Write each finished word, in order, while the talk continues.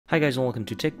Hi guys and welcome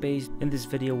to TechBased. In this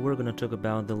video we're going to talk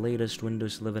about the latest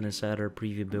Windows 11 Insider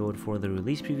preview build for the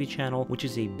release preview channel, which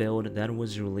is a build that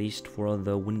was released for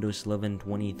the Windows 11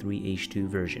 23H2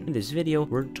 version. In this video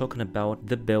we're talking about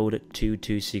the build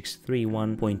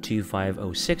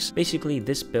 22631.2506. Basically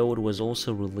this build was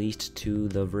also released to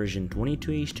the version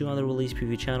 22H2 on the release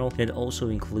preview channel, and it also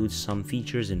includes some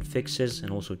features and fixes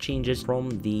and also changes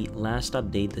from the last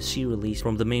update, the C release,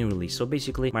 from the main release. So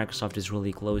basically Microsoft is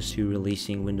really close to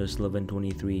releasing Windows 11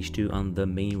 23H2 on the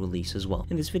main release as well.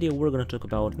 In this video we're going to talk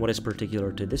about what is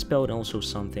particular to this build and also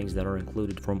some things that are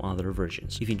included from other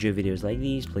versions. If you enjoy videos like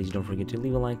these, please don't forget to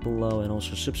leave a like below and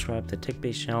also subscribe to the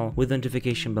TechBased channel with the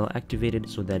notification bell activated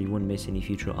so that you won't miss any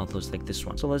future uploads like this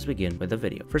one. So let's begin with the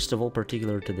video. First of all,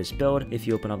 particular to this build, if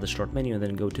you open up the start menu and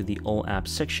then go to the all apps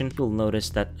section, you'll notice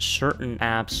that certain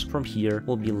apps from here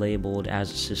will be labeled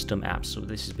as system apps. So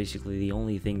this is basically the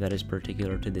only thing that is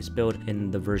particular to this build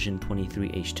in the version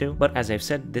 23H2. But as I've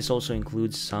said, this also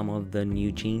includes some of the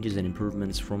new changes and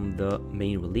improvements from the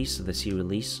main release, the C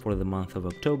release for the month of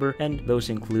October, and those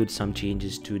include some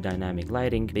changes to dynamic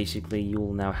lighting. Basically, you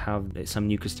will now have some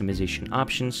new customization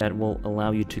options that will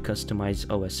allow you to customize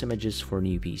OS images for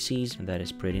new PCs, and that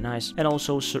is pretty nice. And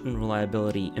also certain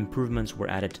reliability improvements were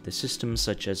added to the system,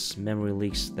 such as memory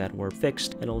leaks that were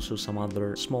fixed, and also some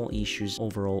other small issues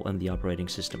overall in the operating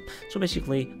system. So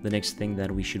basically, the next thing that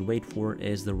we should wait for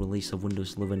is the release of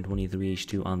Windows 11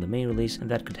 23H2 on the main release, and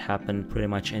that could happen pretty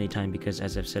much anytime because,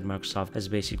 as I've said, Microsoft has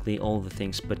basically all the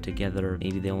things put together.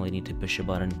 Maybe they only need to push a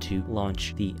button to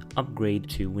launch the upgrade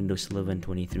to Windows 11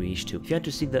 23H2. If you want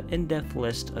to see the in-depth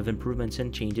list of improvements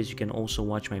and changes, you can also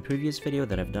watch my previous video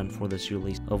that I've done for this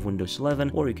release of Windows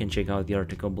 11, or you can check out the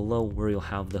article below where you'll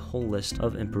have the whole list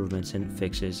of improvements and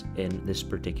fixes in this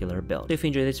particular build. So if you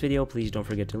enjoyed this video, please don't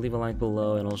forget to leave a like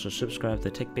below and also subscribe to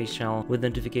the TechBased channel with the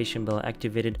notification bell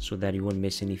activated so that you won't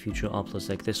miss any future uploads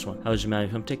like this one. I was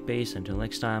Emmanuel from TechBased. Until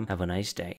next time, have a nice day.